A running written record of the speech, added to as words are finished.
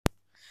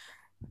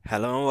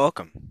Hello and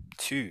welcome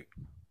to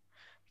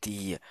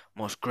the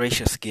most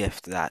gracious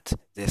gift that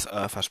this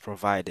earth has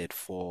provided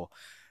for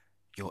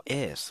your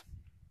ears.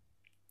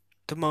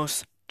 The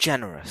most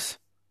generous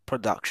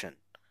production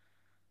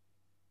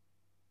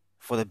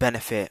for the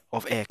benefit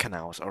of ear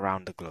canals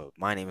around the globe.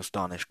 My name is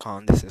Danish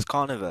Khan. This is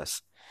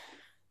Carniverse.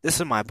 This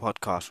is my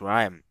podcast where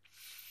I am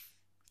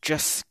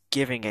just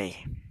giving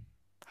a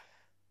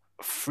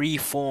free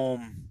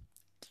form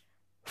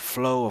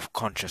flow of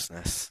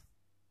consciousness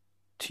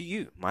to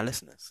you, my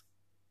listeners,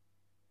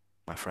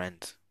 my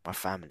friends, my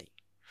family,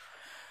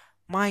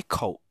 my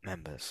cult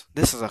members.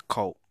 This is a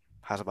cult.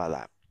 How's about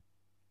that?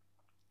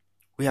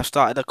 We have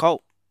started a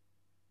cult.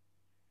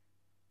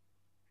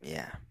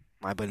 Yeah,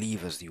 my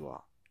believers you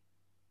are.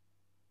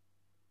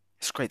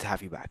 It's great to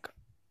have you back.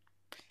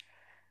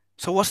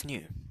 So what's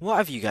new? What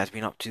have you guys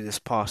been up to this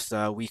past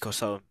week or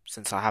so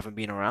since I haven't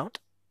been around?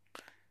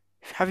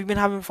 Have you been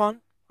having fun?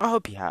 I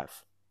hope you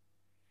have.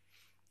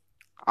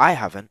 I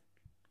haven't.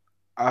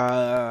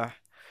 I've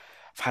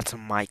had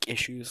some mic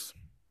issues,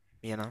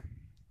 you know.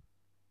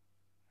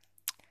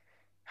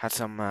 Had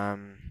some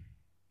un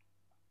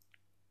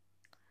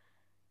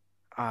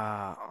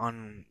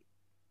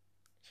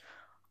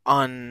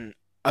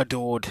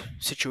unadored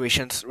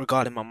situations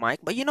regarding my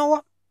mic, but you know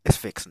what? It's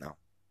fixed now.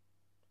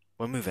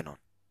 We're moving on.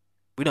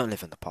 We don't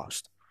live in the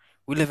past.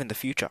 We live in the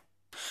future.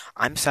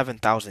 I'm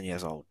 7,000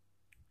 years old.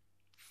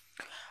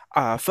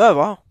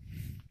 Further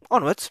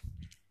onwards,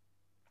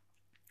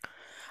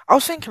 I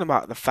was thinking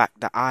about the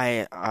fact that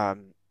I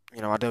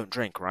don't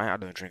drink, right? I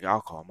don't drink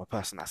alcohol. I'm a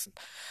person that's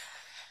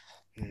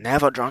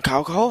never drunk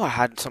alcohol. I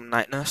had some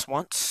night nurse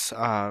once,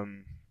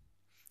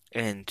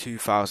 in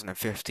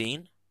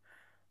 2015.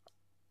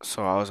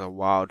 So I was a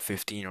wild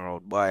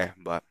 15-year-old boy,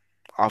 but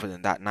other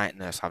than that night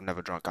nurse, I've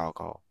never drunk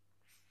alcohol.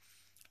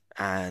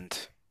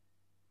 And,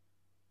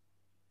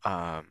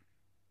 um,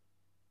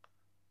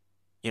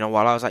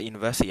 while I was at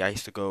university, I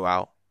used to go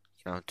out,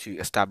 to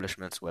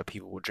establishments where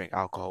people would drink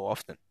alcohol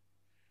often,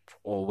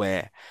 or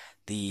where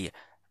the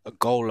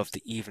goal of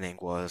the evening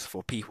was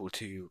for people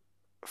to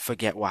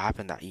forget what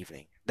happened that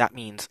evening. That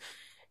means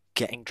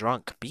getting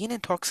drunk, being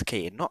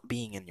intoxicated, not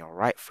being in your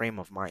right frame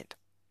of mind.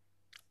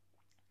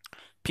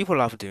 People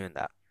love doing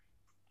that,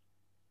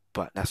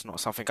 but that's not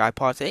something I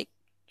partake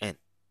in.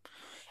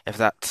 If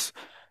that's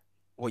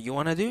what you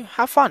want to do,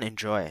 have fun,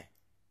 enjoy.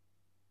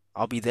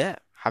 I'll be there,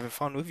 having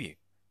fun with you,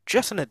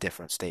 just in a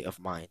different state of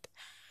mind.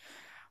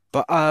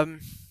 But I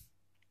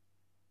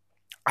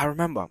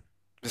remember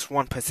this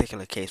one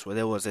particular case where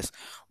there was this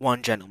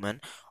one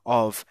gentleman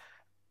of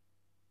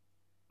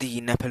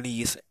the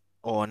Nepalese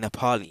or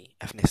Nepali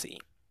ethnicity.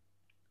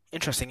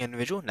 Interesting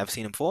individual, never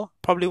seen him before,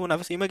 probably will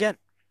never see him again.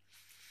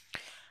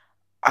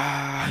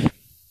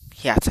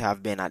 He had to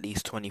have been at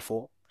least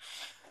 24.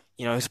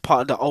 He's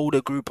part of the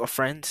older group of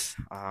friends,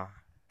 a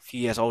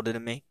few years older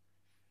than me.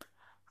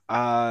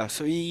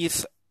 So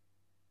he's,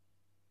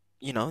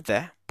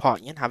 there,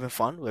 partying, having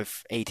fun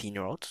with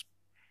 18-year-olds,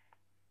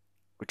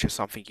 which is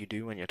something you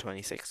do when you're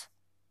 26,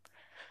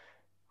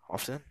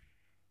 often.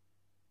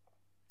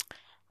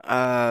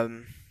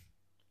 Um,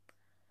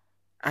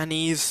 and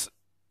he's,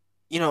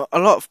 a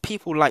lot of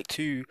people like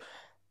to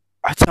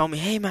tell me,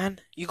 hey man,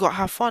 you gotta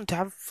have fun. To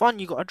have fun,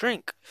 you gotta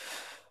drink.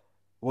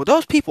 Well,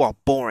 those people are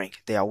boring.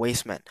 They are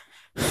waste men.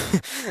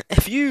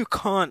 if you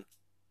can't,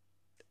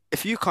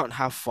 if you can't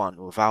have fun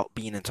without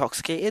being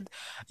intoxicated,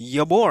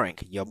 you're boring.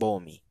 You bore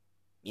me.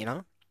 You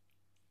know.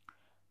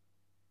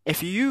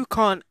 If you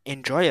can't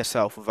enjoy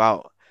yourself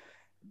without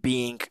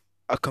being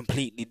a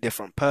completely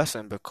different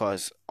person,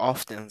 because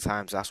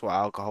oftentimes that's what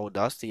alcohol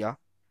does to you,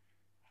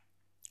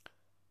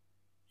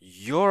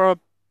 you're a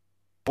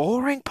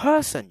boring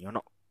person. You're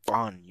not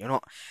fun. You're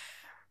not.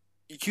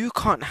 You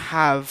can't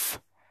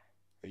have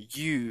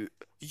you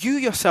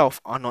yourself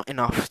are not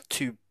enough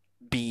to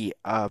be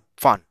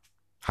fun.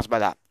 How's about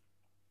that?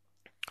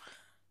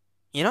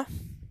 You know,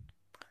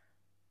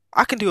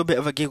 I can do a bit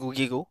of a giggle.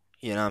 You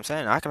know what I'm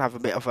saying? I can have a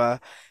bit of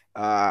a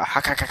ha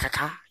ha ha ha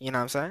ha. You know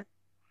what I'm saying?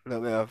 A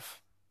little bit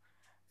of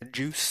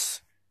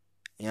juice.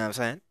 You know what I'm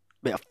saying?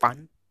 Bit of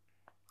fun.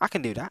 I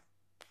can do that.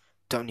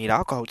 Don't need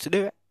alcohol to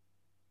do it.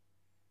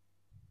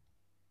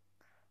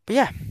 But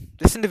yeah,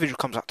 this individual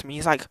comes up to me.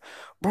 He's like,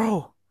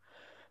 "Bro,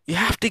 you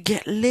have to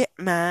get lit,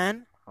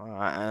 man."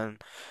 Alright,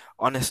 and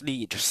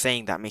honestly, just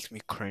saying that makes me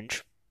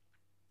cringe.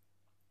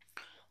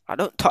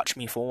 Don't touch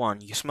me for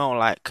one. You smell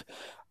like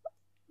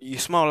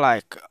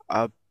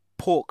a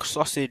pork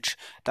sausage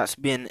that's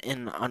been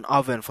in an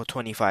oven for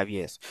 25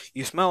 years.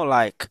 You smell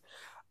like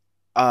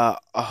a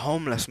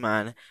homeless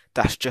man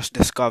that's just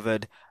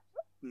discovered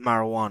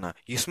marijuana.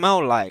 You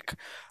smell like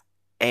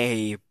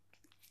a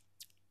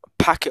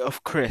packet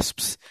of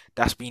crisps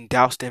that's been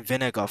doused in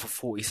vinegar for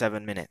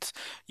 47 minutes.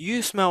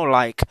 You smell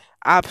like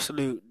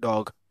absolute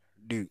dog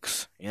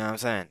dukes. You know what I'm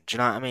saying? Do you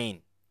know what I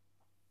mean?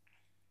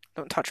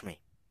 Don't touch me.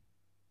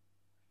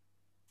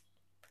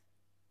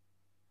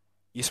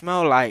 You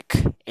smell like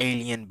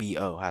alien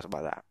BO. How's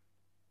about that?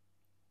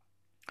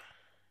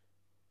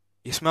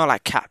 You smell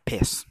like cat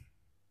piss.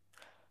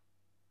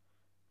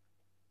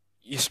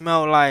 You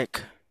smell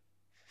like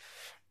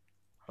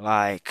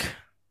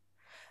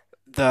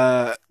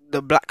the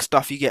black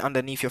stuff you get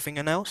underneath your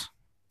fingernails.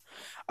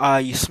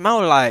 You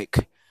smell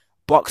like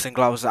boxing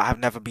gloves that have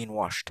never been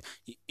washed.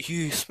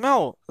 You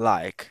smell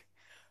like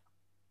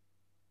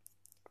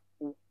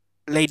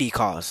lady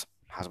cars.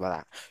 How's about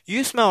that?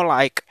 You smell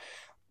like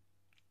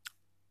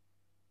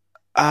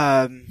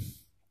um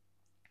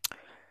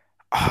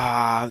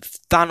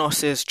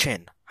Thanos's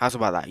chin. How's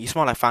about that? You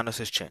smell like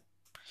Thanos's chin.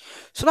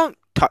 So don't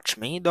touch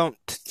me. Don't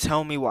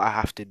tell me what I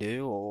have to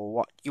do or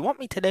what you want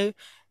me to do.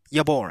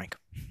 You're boring.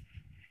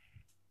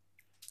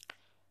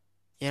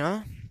 You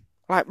know?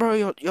 Like, bro,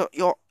 you're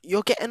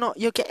getting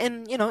you're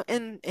getting,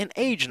 in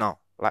age now.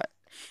 Like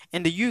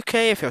in the UK,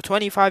 if you're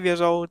 25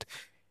 years old,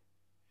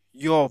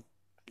 you're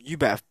you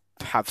better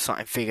have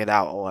something figured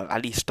out, or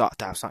at least start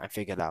to have something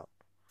figured out.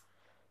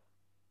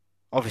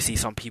 Obviously,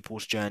 some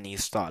people's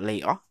journeys start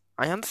later.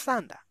 I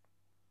understand that,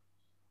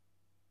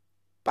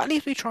 but at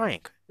least be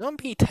trying.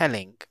 Don't be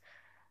telling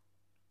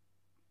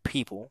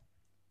people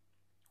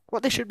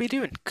what they should be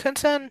doing.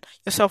 Concern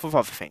yourself with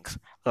other things,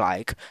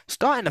 like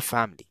starting a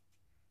family.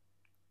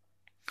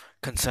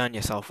 Concern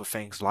yourself with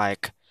things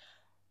like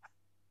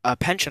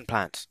pension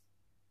plans.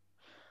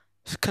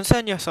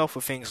 Concern yourself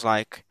with things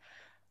like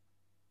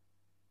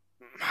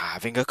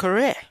having a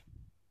career.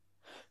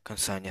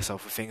 Concern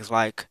yourself with things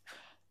like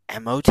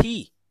MOT.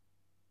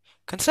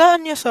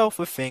 Concern yourself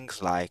with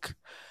things like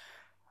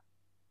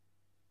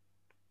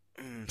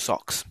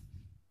socks.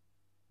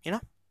 You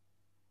know,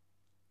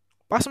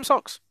 buy some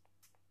socks.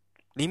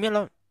 Leave me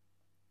alone.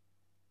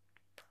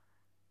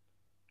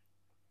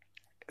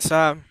 It's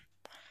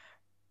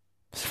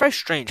it's very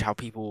strange how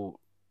people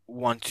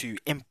want to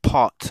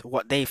impart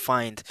what they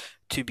find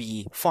to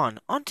be fun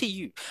onto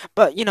you.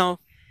 But I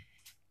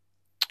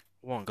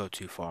won't go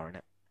too far in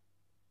it.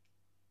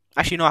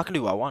 Actually, no, I can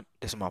do what I want.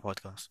 This is my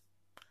podcast.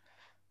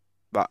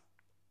 But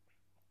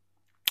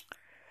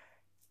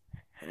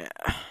yeah.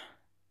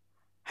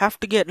 Have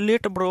to get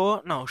lit,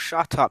 bro? No,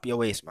 shut up your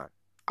waist, man.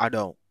 I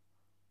don't.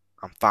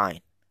 I'm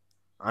fine.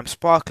 I'm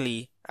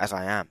sparkly as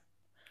I am.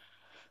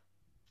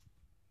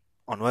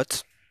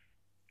 Onwards.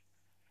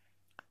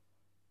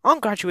 On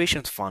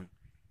graduation's fun.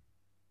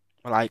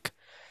 Like,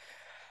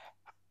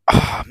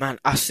 man,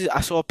 I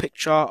saw a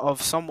picture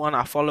of someone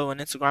I follow on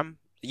Instagram.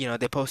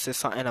 They posted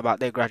something about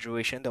their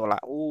graduation. They were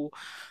like, "Oh,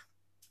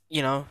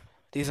 you know,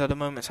 these are the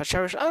moments I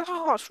cherish."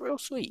 Oh, it's real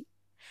sweet,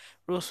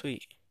 real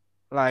sweet.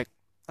 Like,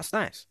 that's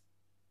nice.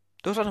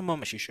 Those are the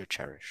moments you should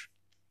cherish.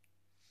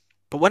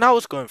 But when I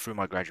was going through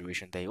my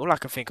graduation day, all I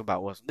could think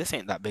about was this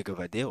ain't that big of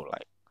a deal.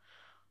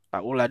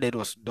 Like all I did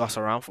was dust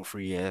around for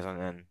 3 years, and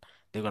then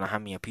they're gonna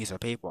hand me a piece of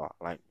paper.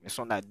 Like it's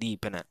not that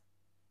deep in it.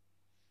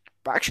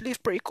 But actually, it's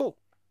pretty cool.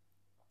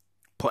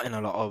 Put in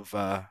a lot of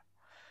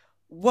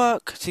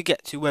work to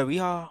get to where we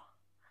are.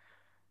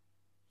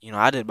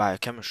 I did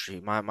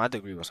biochemistry. My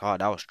degree was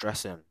hard. I was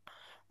stressing.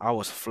 I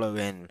was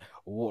flowing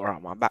water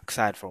out my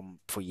backside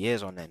for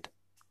years on end.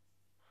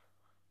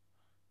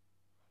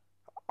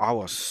 I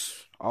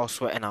was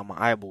sweating out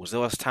my eyeballs. There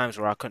was times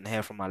where I couldn't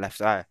hear from my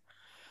left eye.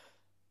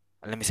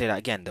 And let me say that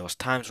again. There was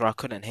times where I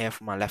couldn't hear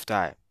from my left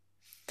eye.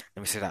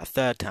 Let me say that a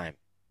third time.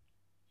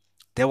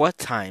 There were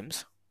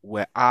times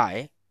where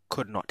I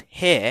could not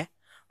hear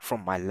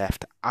from my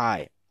left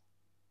eye.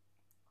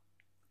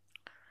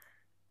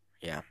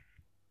 Yeah.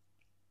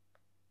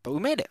 But we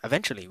made it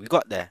eventually. We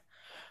got there.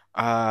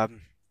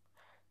 Um,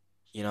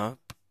 you know,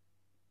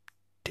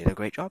 did a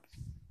great job.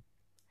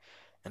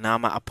 And now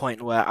I'm at a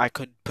point where I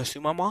could pursue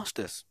my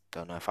masters.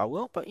 Don't know if I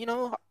will, but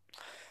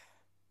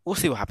we'll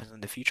see what happens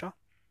in the future.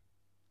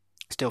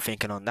 Still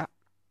thinking on that.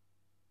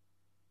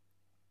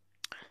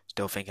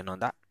 Still thinking on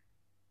that.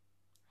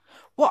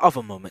 What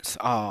other moments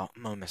are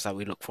moments that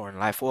we look for in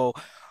life? Well,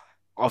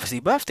 obviously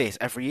birthdays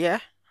every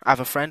year. I have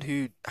a friend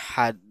who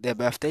had their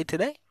birthday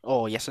today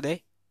or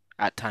yesterday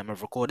at time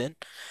of recording.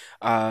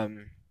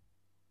 Um,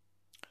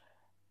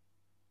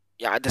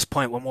 yeah, at this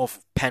point we're more of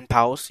pen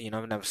pals.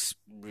 Never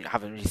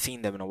haven't really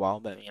seen them in a while,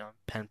 but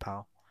pen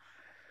pal.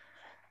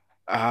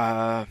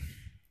 Uh,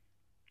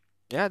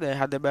 yeah, they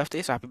had their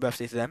birthday, so happy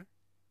birthday to them.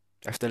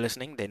 If they're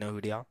listening, they know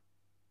who they are.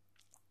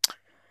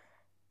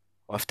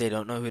 Or if they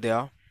don't know who they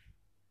are,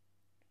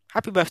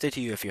 happy birthday to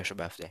you if it's your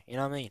birthday. You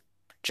know what I mean?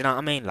 Do you know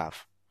what I mean,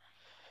 love?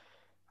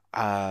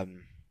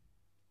 Um,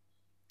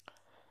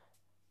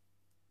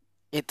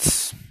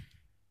 it's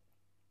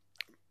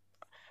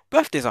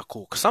birthdays are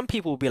cool because some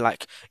people will be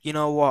like, you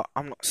know what?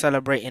 I'm not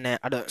celebrating it.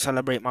 I don't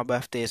celebrate my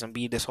birthdays and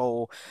be this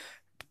whole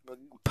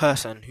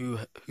person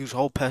whose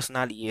whole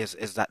personality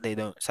is that they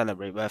don't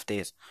celebrate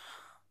birthdays.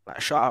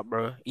 Like, shut up,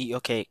 bro. Eat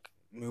your cake.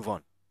 Move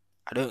on.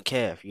 I don't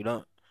care if you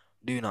don't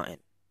do nothing.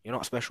 You're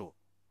not special.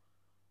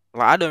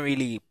 Like, I don't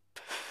really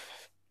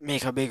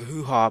make a big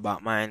hoo ha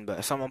about mine, but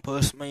if someone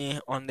posts me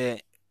on their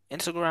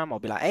Instagram, I'll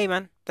be like, hey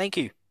man, thank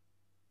you.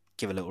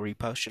 Give a little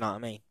repost, you know what I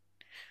mean?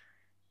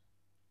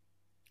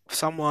 If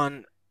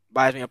someone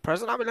buys me a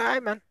present, I'll be like, hey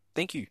man,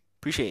 thank you.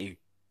 Appreciate you.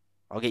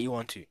 I'll get you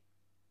one too.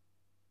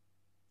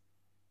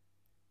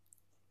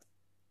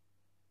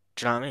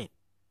 Do you know what I mean?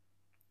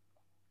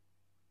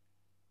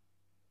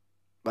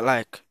 But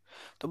like,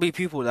 there'll be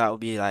people that will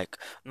be like,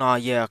 nah,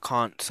 yeah, I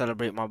can't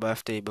celebrate my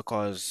birthday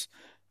because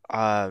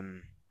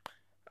um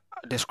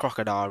this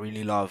crocodile I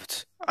really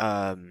loved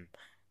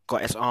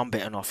got its arm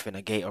bitten off in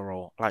a gator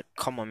roll. Like,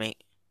 come on,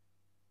 mate,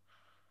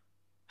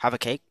 have a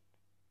cake.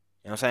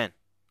 You know what I'm saying?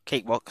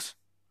 Cake box,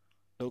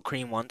 little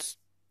cream ones.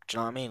 Do you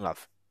know what I mean,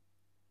 love?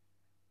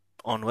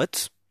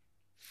 Onwards.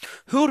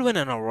 Who would win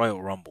in a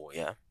Royal Rumble?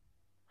 Yeah,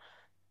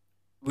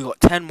 we got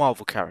 10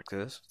 Marvel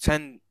characters,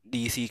 10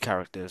 DC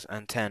characters,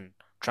 and 10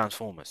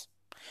 Transformers.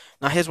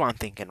 Now, here's what I'm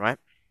thinking, right?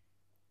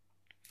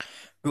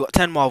 We got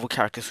 10 Marvel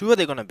characters. Who are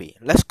they gonna be?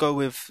 Let's go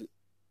with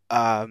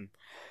um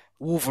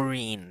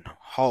Wolverine,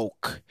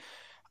 Hulk,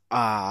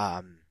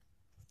 um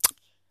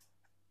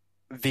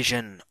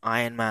Vision,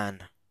 Iron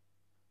Man,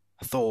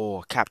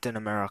 Thor, Captain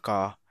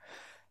America,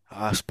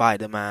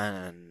 Spider-Man,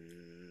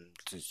 and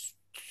just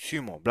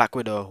two more. Black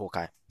Widow,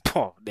 Hawkeye.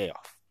 Oh, they are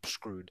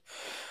screwed.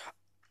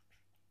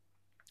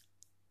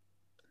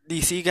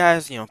 DC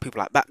guys, people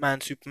like Batman,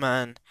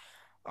 Superman,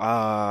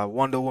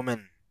 Wonder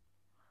Woman,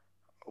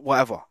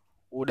 whatever.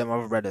 All them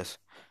other brothers.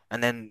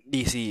 And then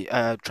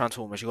DC,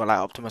 Transformers, you got like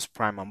Optimus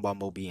Prime and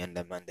Bumblebee and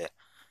them and there.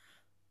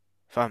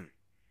 Fam,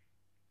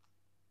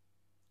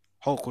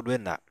 Hulk would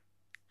win that.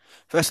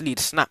 Firstly, he'd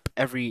snap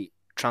every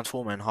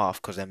Transformer in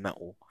half because they're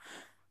metal.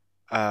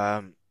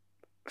 Um,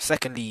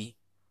 Secondly,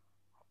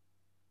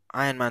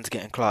 Iron Man's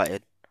getting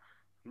clarted.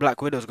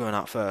 Black Widow's going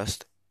out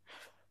first.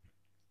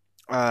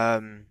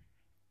 Um,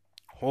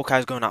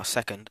 Hawkeye's going out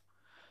second.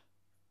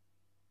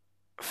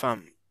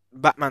 Fam,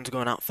 Batman's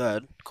going out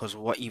third because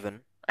what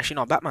even? Actually,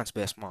 no, Batman's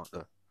best smart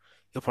though.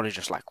 He'll probably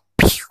just like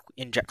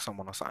inject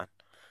someone or something.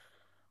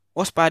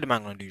 What's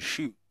Spider-Man gonna do?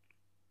 Shoot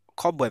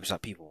cobwebs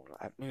at people?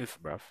 Like, move,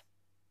 bruv.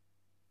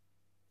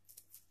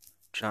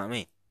 Do you know what I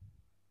mean?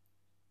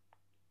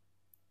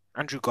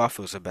 Andrew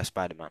Garfield's the best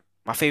Spider-Man.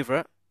 My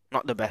favorite,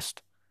 not the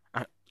best.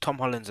 Tom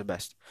Holland's the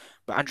best,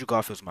 but Andrew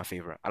Garfield's my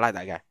favorite. I like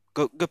that guy.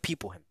 Good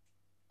people, him.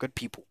 Good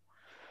people.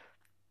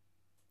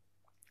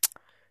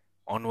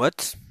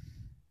 Onwards.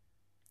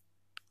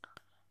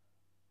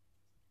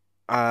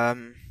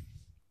 Um,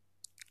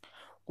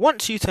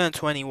 Once you turn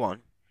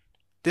 21,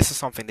 this is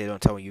something they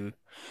don't tell you.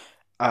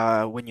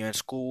 When you're in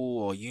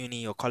school or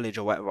uni or college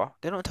or whatever,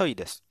 they don't tell you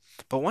this.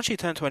 But once you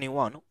turn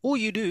 21, all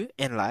you do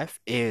in life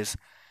is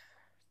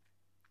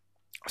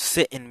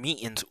sit in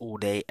meetings all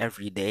day,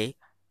 every day,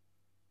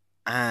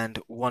 and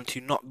want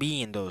to not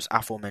be in those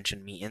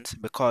aforementioned meetings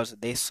because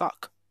they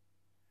suck.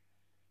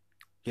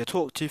 You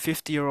talk to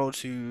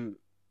 50-year-olds who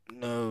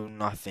know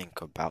nothing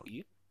about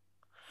you.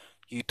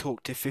 You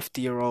talk to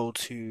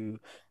 50-year-olds who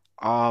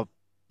are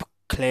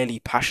clearly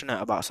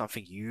passionate about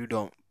something you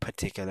don't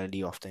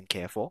particularly often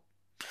care for.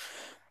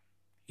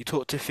 You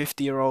talk to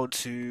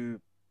 50-year-olds who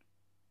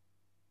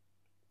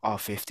are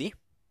 50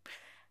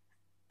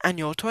 and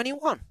you're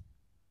 21.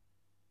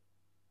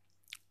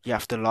 You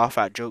have to laugh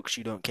at jokes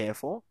you don't care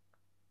for.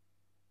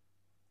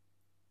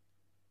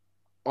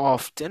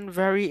 Often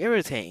very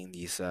irritating,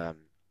 these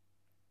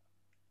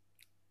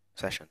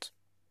sessions.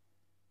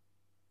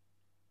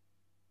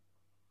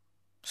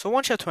 So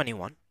once you're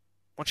 21,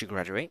 once you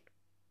graduate,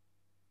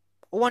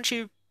 or once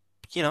you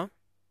know,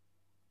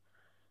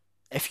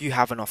 if you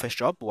have an office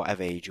job,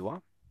 whatever age you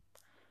are,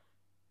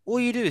 all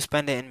you do is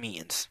spend it in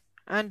meetings,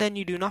 and then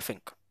you do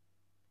nothing.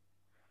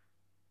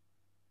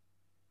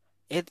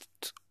 It's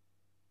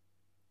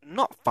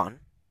not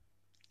fun.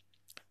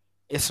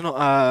 It's not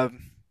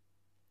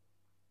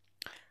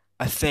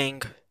a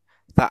thing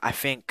that I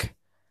think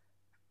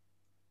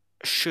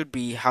should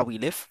be how we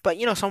live. But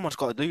someone's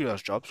got to do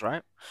those jobs,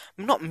 right?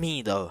 Not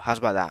me though. How's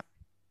about that?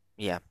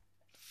 Yeah,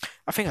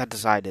 I think I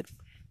decided.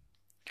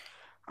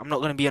 I'm not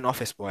gonna be an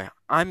office boy.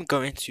 I'm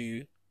going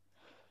to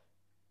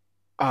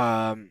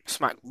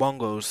smack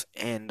bongos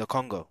in the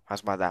Congo.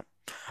 How's about that?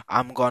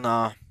 I'm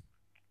gonna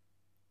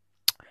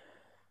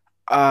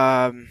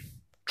um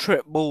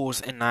trip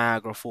balls in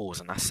Niagara Falls,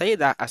 and I say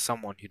that as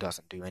someone who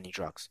doesn't do any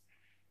drugs.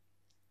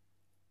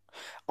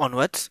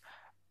 Onwards.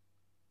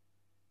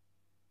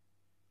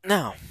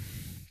 Now,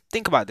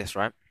 think about this,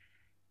 right?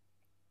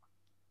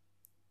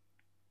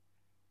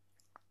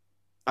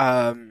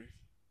 Um,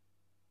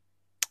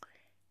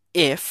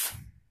 if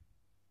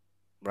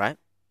right,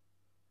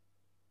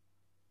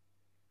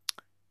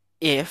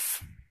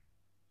 if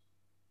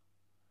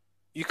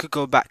you could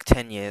go back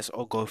 10 years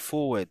or go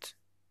forward.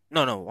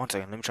 No, no, one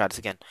second. Let me try this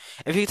again.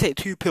 If you take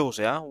two pills,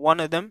 yeah,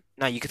 one of them.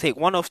 Now you could take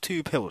one of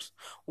two pills.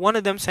 One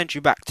of them sends you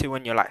back to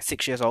when you're like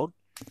 6 years old.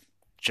 Do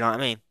you know what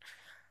I mean?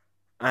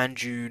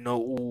 And you know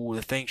all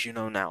the things you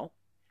know now.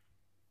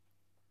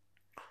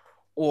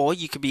 Or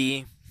you could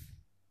be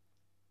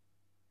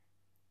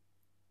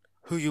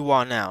who you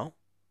are now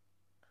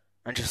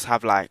and just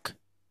have like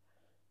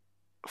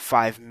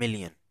 5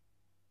 million.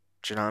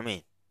 Do you know what I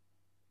mean?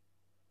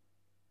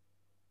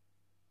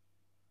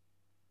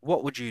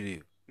 What would you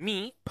do?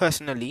 Me,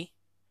 personally,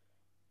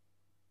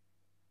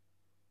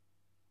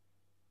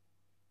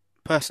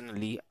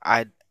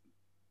 I'd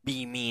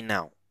be me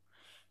now.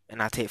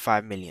 and I take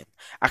 5 million.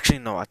 Actually,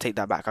 no, I take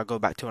that back. I go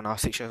back to when I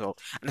was 6 years old,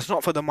 and it's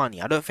not for the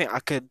money. I don't think I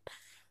could,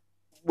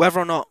 whether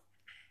or not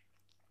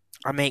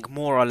I make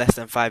more or less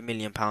than £5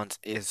 million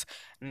is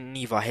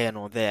neither here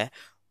nor there.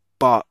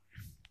 But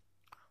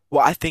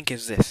what I think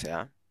is this,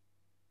 yeah.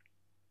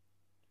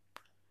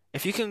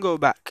 If you can go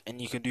back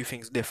and you can do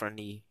things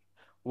differently,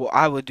 what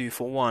I would do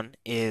for one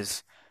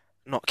is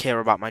not care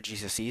about my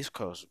GCSEs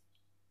because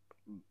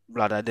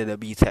blood, I did a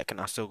B Tech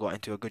and I still got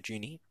into a good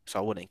uni, so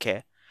I wouldn't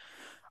care.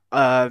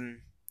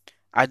 Um,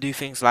 I do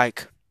things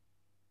like,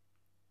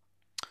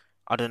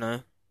 I don't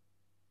know,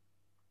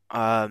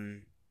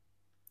 um,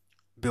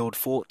 build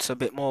forts a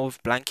bit more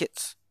with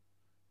blankets.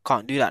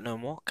 Can't do that no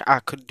more. I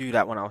could do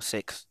that when I was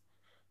 6.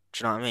 Do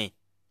you know what I mean?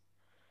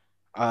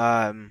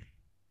 Um,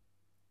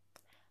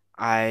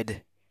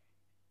 I'd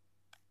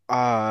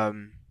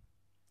um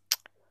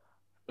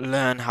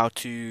learn how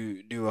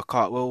to do a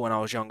cartwheel when I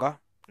was younger.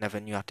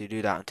 Never knew how to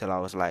do that until I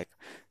was like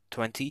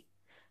 20.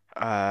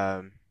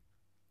 Um,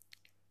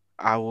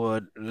 I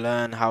would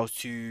learn how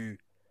to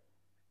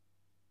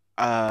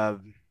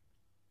um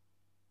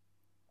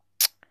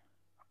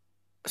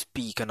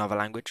speak another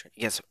language. It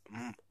gets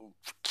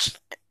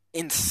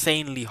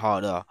insanely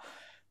harder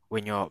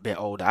when you're a bit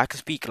older. I can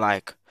speak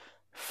like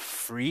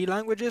 3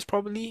 languages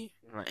probably.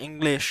 Like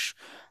English,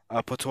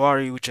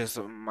 Potawari, which is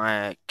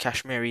my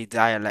Kashmiri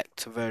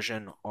dialect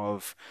version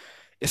of.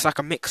 It's like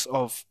a mix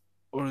of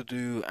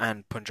Urdu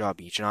and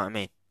Punjabi. Do you know what I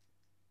mean?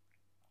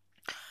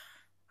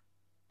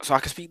 So I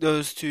can speak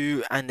those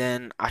two, and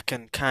then I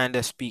can kind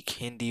of speak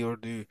Hindi,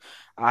 Urdu.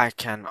 I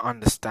can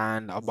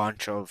understand a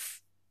bunch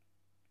of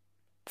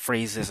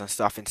phrases and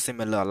stuff in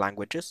similar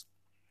languages.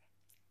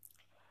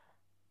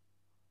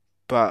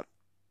 But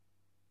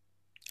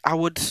I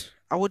would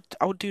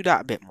do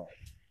that a bit more.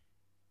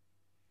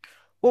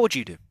 What would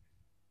you do,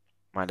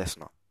 my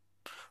listener?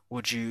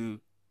 Would you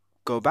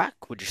go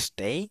back? Would you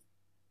stay?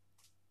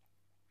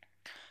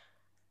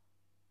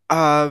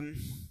 Um,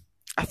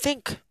 I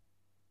think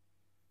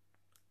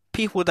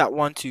people that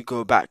want to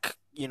go back,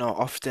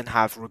 often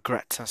have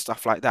regrets and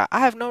stuff like that.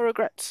 I have no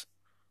regrets.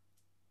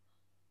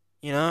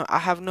 I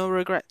have no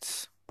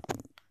regrets.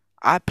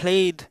 I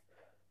played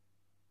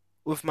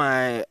with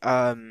my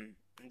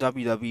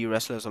WWE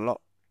wrestlers a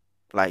lot.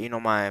 Like,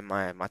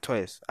 my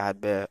toys. I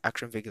had the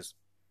action figures.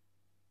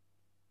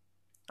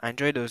 I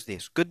enjoyed those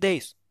days. Good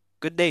days.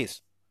 Good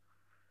days.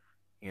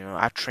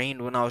 I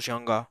trained when I was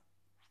younger.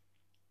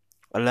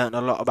 I learned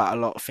a lot about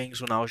a lot of things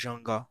when I was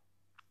younger.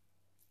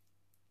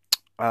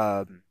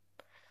 Um,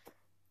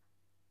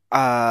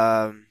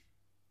 um,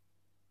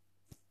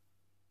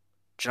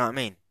 do you know what I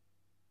mean?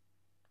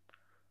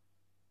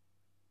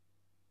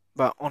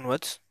 But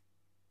onwards,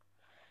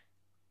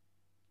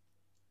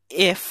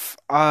 if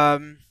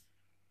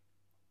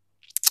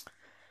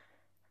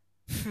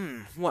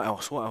what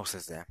else? What else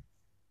is there?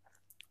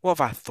 What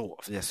have I thought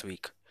of this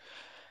week?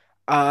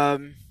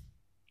 Um,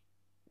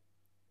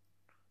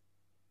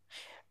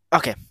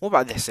 okay. What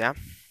about this? Yeah,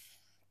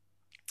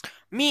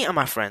 me and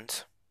my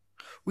friends,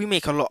 we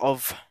make a lot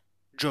of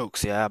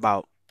jokes. Yeah,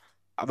 about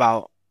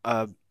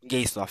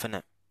gay stuff,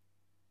 innit?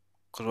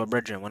 Because we're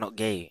brethren, we're not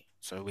gay,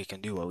 so we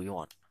can do what we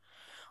want.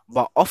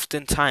 But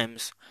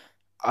oftentimes,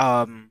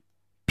 um,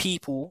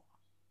 people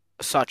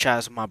such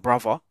as my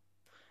brother,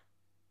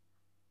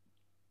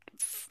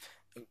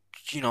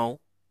 you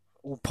know,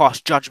 will pass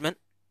judgment.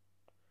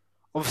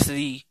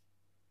 Obviously,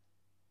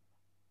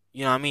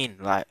 you know what I mean?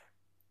 Like,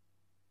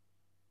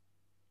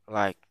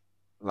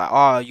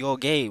 oh, you're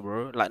gay,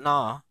 bro. Like,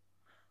 nah,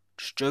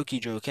 just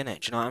jokey joke, innit?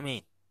 Do you know what I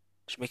mean?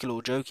 Just make a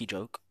little jokey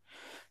joke.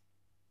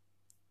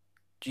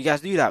 Do you guys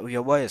do that with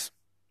your boys?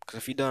 Because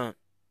if you don't,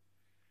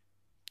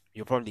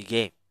 you're probably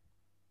gay.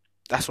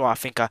 That's why I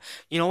think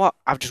you know what?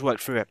 I've just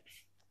worked through it.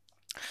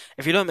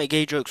 If you don't make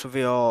gay jokes with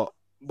your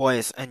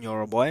boys and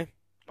you're a boy,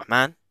 my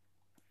man,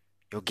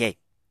 you're gay.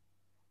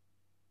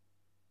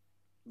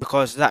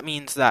 Because that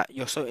means that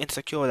you're so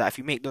insecure that if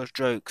you make those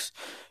jokes,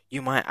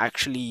 you might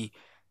actually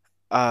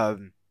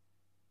um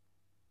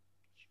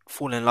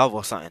fall in love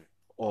or something,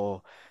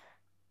 or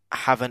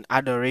have an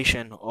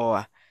adoration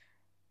or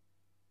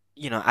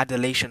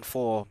adulation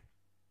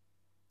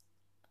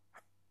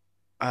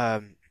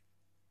um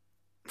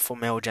for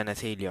male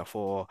genitalia,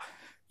 for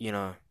you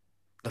know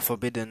the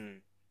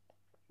forbidden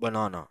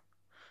banana,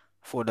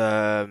 for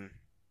the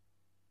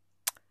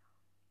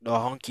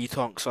honky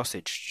tonk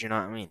sausage. Do you know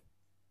what I mean?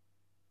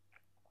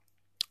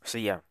 So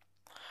yeah,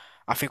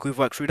 I think we've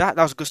worked through that.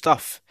 That was good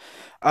stuff.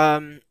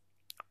 Um,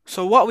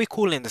 so what are we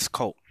calling this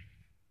cult?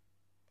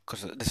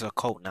 Because this is a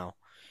cult now.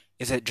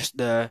 Is it just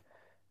the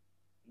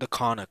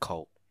Kana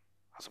cult?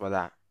 How's about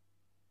that?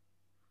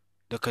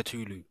 The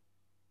Cthulhu.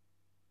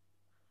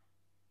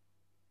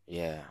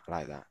 Yeah, I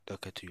like that. The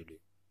Cthulhu.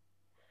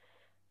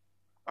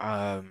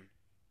 Um,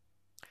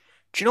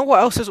 do you know what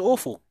else is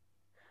awful?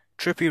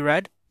 Trippy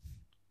Red.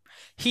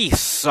 He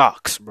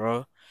sucks,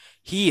 bro.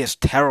 He is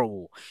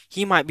terrible.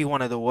 He might be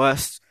one of the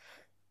worst.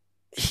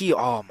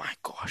 Oh my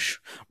gosh.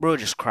 Bro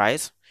just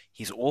cries.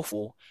 He's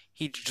awful.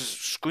 He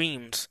just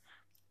screams.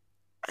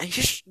 And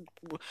just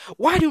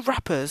why do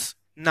rappers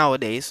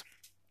nowadays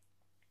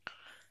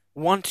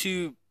want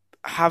to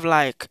have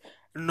like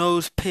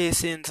nose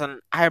piercings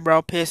and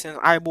eyebrow piercings,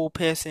 eyeball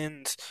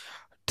piercings,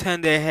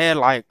 turn their hair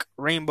like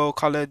rainbow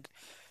colored,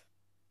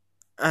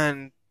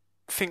 and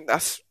think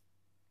that's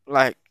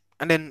like,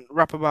 and then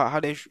rap about how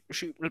they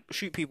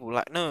shoot people?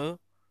 Like, no,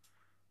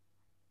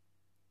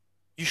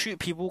 you shoot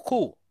people,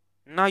 cool.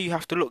 Now you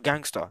have to look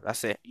gangster.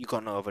 That's it. You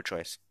got no other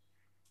choice.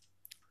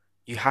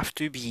 You have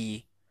to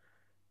be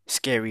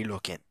scary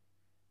looking,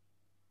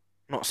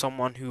 not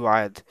someone who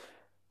I'd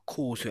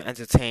call to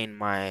entertain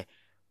my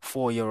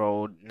 4-year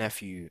old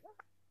nephew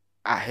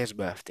at his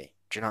birthday.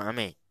 Do you know what I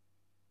mean?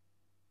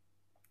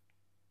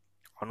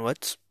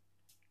 Onwards.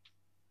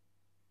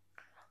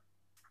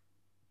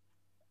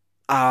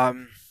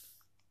 Um,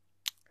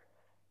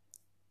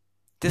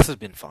 this has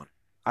been fun.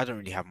 I don't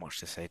really have much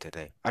to say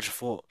today. I just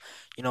thought,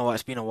 you know what,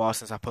 it's been a while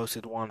since I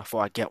posted one. I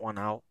thought I'd get one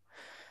out.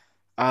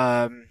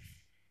 Um,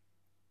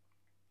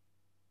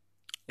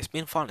 it's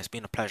been fun. It's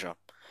been a pleasure.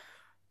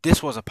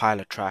 This was a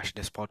pile of trash,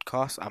 this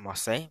podcast, I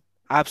must say.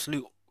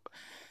 Absolute.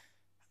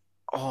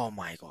 Oh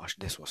my gosh,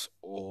 this was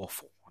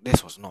awful.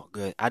 This was not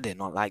good. I did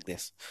not like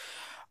this.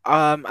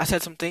 I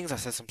said some things, I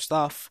said some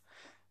stuff.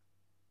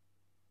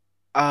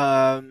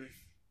 Um,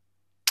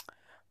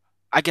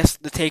 I guess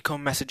the take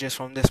home messages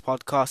from this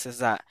podcast is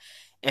that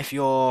if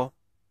you're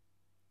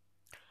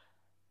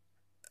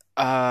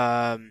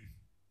um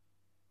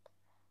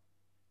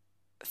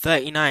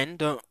 39,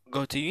 don't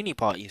go to uni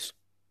parties.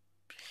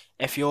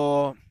 If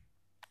you're,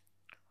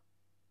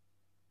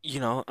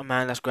 a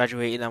man that's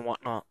graduated and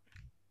whatnot,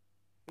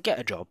 get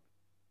a job,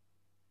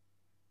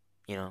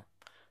 you know,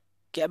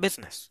 get a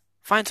business.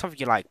 Find something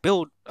you like,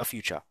 build a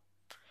future.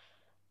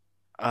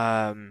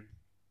 Um,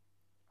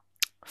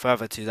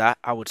 Further to that,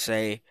 I would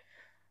say,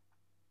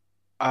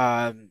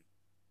 um,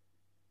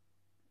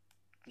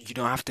 you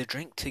don't have to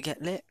drink to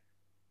get lit.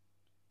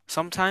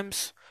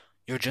 Sometimes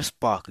you're just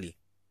sparkly.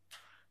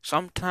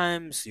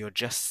 Sometimes you're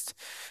just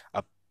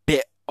a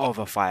bit of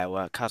a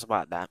firework. How's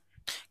about that?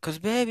 'Cause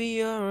baby,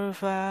 you're a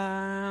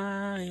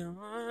firework.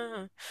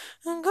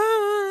 I'm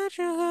gonna let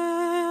you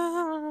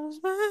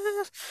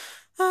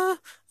go.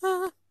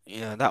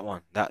 Yeah, that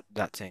one.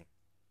 That thing.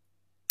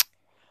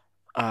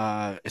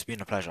 It's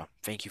been a pleasure.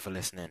 Thank you for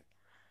listening.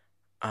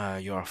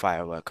 You're a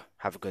firework.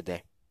 Have a good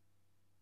day.